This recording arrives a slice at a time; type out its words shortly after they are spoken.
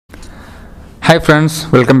Hi friends,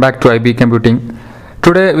 welcome back to IB Computing.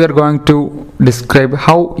 Today we are going to describe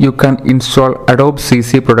how you can install Adobe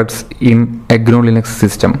CC products in a Gnulinux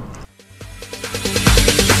system.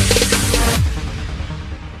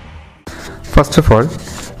 First of all,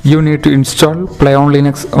 you need to install playon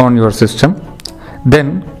Linux on your system.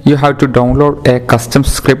 Then you have to download a custom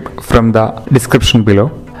script from the description below.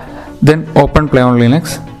 Then open playon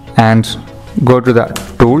Linux and go to the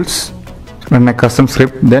tools, run a custom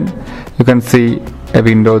script. Then you can see a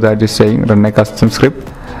window that is saying run a custom script.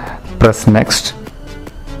 Press next.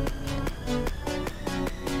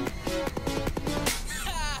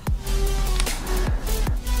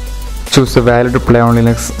 Choose a valid playon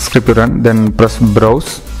Linux script to run, then press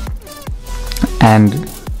browse and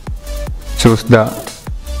choose the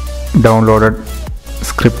downloaded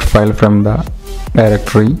script file from the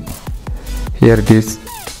directory. Here it is,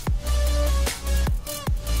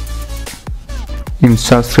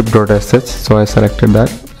 install script.sh. So I selected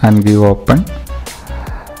that and give open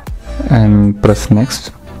and press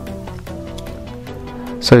next.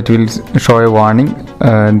 So it will show a warning,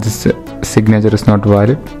 this signature is not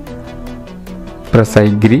valid. Press I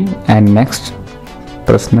agree and next.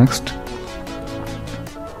 Press next.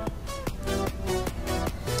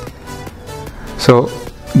 So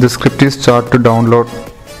the script is start to download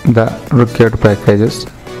the required packages.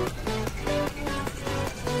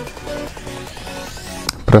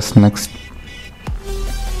 Press next.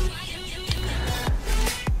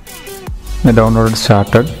 The downloading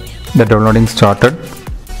started.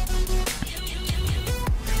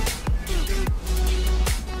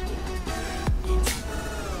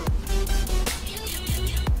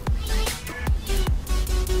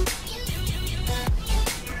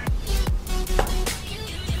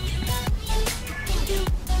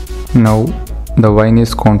 Now the wine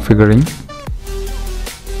is configuring.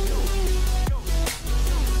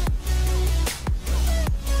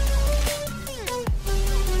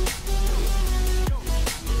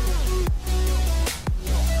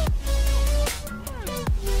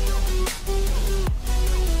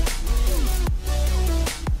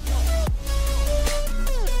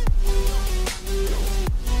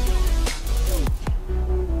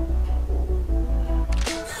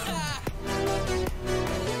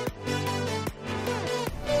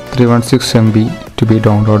 .316 MB to be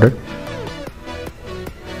downloaded.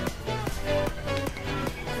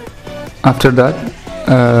 After that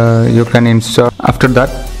you can install. After that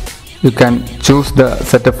you can choose the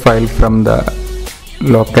setup file from the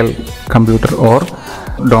local computer or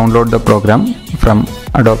download the program from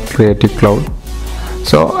Adobe Creative Cloud.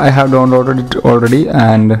 So I have downloaded it already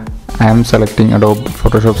and I am selecting Adobe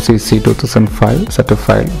Photoshop CC 2005 setup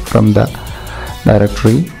file from the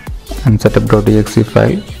directory and setup.exe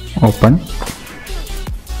file. Open.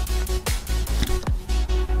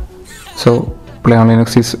 So playon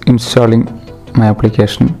Linux is installing my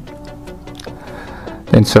application.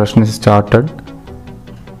 The installation is started.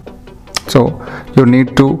 So you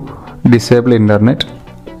need to disable internet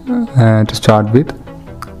to start with.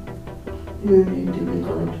 You need to be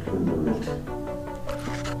connected to internet.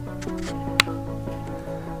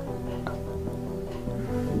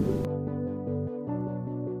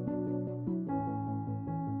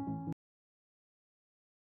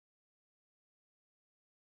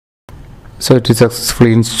 So it is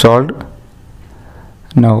successfully installed.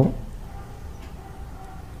 Now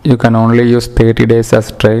you can only use 30 days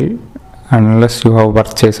as trial unless you have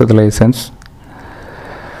purchased the license.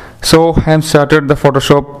 So I am started the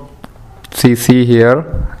Photoshop CC here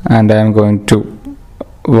and I am going to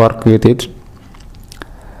work with it.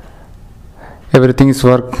 Everything is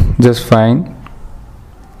work just fine.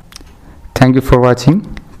 Thank you for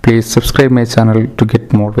watching. Please subscribe my channel to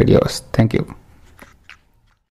get more videos. Thank you.